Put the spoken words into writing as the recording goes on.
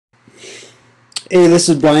Hey, this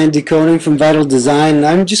is Brian Decoding from Vital Design, and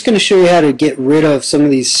I'm just going to show you how to get rid of some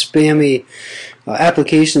of these spammy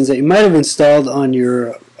applications that you might have installed on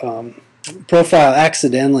your profile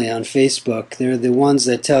accidentally on Facebook. They're the ones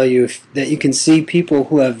that tell you that you can see people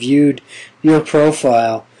who have viewed your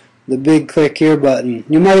profile. The big click here button.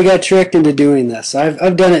 You might have got tricked into doing this.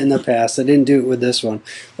 I've done it in the past. I didn't do it with this one,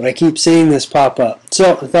 but I keep seeing this pop up.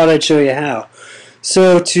 So I thought I'd show you how.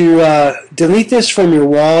 So to delete this from your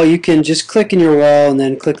wall, you can just click in your wall and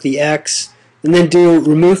then click the X and then do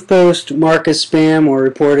remove post, mark as spam, or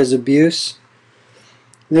report as abuse.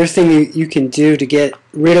 Another thing you can do to get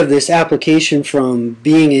rid of this application from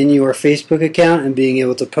being in your Facebook account and being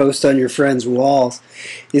able to post on your friends' walls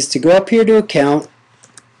is to go up here to account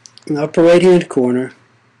in the upper right hand corner,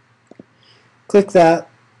 click that,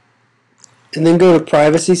 and then go to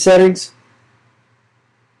privacy settings.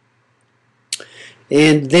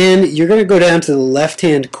 And then you're going to go down to the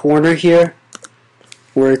left-hand corner here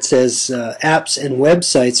where it says apps and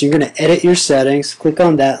websites. You're going to edit your settings. Click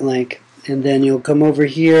on that link, and then you'll come over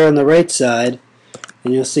here on the right side,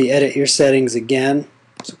 and you'll see edit your settings again.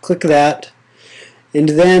 So click that. And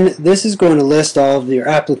then this is going to list all of your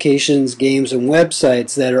applications, games, and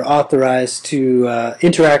websites that are authorized to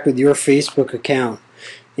interact with your Facebook account.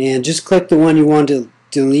 And just click the one you want to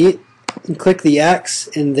delete. And click the X,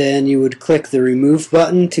 and then you would click the remove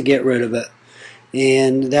button to get rid of it,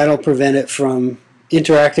 and that'll prevent it from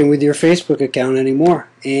interacting with your Facebook account anymore,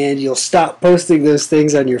 and you'll stop posting those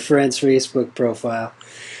things on your friend's Facebook profile.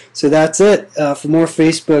 So that's it. For more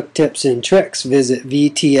Facebook tips and tricks, visit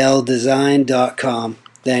vtldesign.com.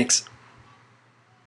 Thanks.